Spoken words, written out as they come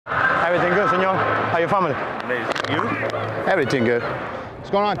Everything good, senor? How your family? Amazing. You? Everything good. What's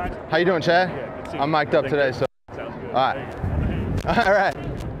going on? How you doing, Chad? I'm mic'd up today, so. Sounds good. All right. All right.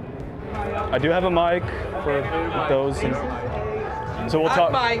 I do have a mic for those. So we'll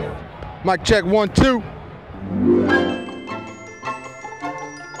talk. Mic check 1, 2.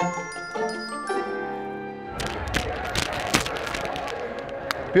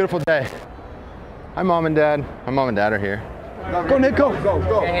 Beautiful day. Hi, Mom and Dad. My mom and dad are here. Go, Nico.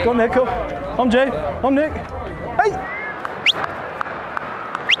 Go, Nico. I'm Jay. I'm Nick. Hey.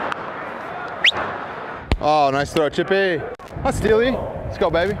 Oh, nice throw, Chippy. Hi, Steely. Let's go,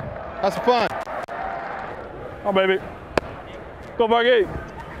 baby. Have some fun. Oh, baby. Go, Bargy.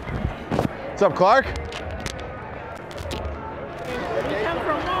 What's up, Clark? We come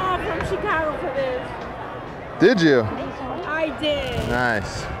from Chicago for this. Did you? I did.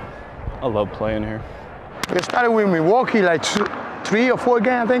 Nice. I love playing here. We started with Milwaukee, like 3 or 4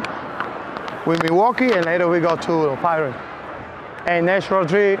 games, I think. With Milwaukee, and later we go to the Pirates. And National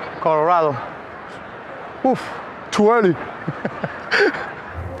 3, Colorado. Oof, too early.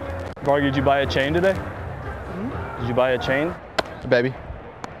 Bargy, did you buy a chain today? Did you buy a chain? Hey, baby.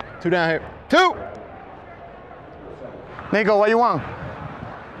 2 down here. 2! Nico, what you want?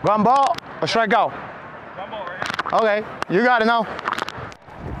 Ground ball or strikeout? Ground ball right here. Okay, you got it now.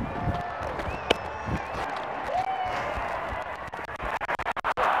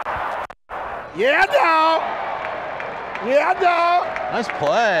 Yeah, dog! Yeah, dog! Nice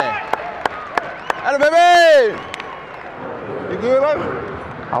play. Atta baby! You good, baby?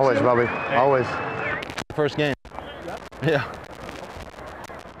 Always, Bobby, always. First game. Yeah.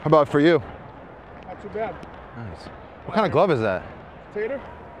 How about for you? Not too bad. Nice. What kind of glove is that? Tater?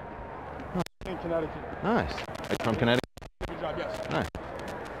 In Connecticut. Nice. Like from Connecticut? Good job, yes. Nice.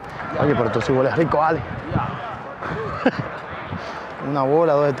 Oye, pero tú sí hueles rico, Ali. Una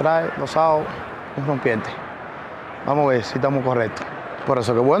bola, 2 detrás, 2 outs, un rompiente. Vamos a ver si estamos correctos. Por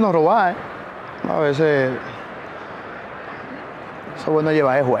eso que es bueno robar, A veces... Eso es bueno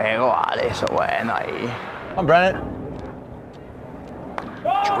llevar el juego, vale. Eso es bueno ahí. I'm Brennan.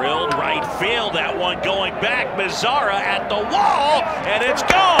 Drilled right field, that one going back. Mazzara at the wall, and it's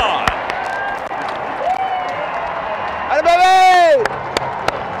gone. Atta baby!